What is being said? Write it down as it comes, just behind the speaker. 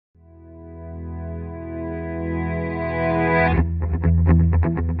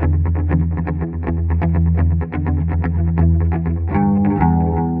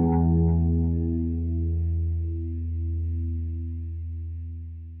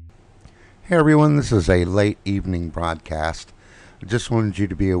Hey everyone, this is a late evening broadcast. I just wanted you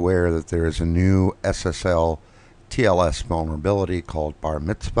to be aware that there is a new SSL TLS vulnerability called Bar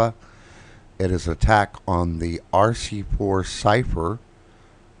Mitzvah. It is an attack on the RC4 cipher,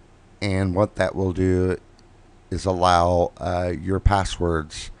 and what that will do is allow your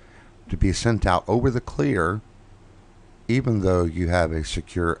passwords to be sent out over the clear even though you have a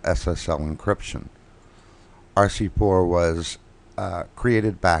secure SSL encryption. RC4 was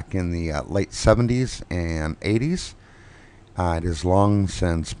created back in the late 70s and 80s. It has long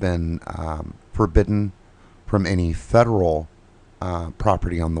since been forbidden from any federal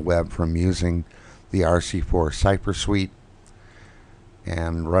property on the web from using the RC4 cipher suite.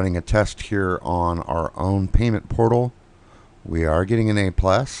 And running a test here on our own payment portal, we are getting an A+.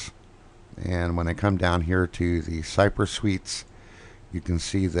 And when I come down here to the cipher suites, you can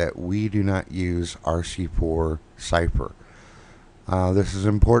see that we do not use RC4 cipher. This is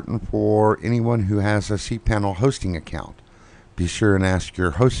important for anyone who has a cPanel hosting account. Be sure and ask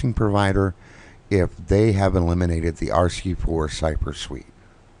your hosting provider if they have eliminated the RC4 cipher suite.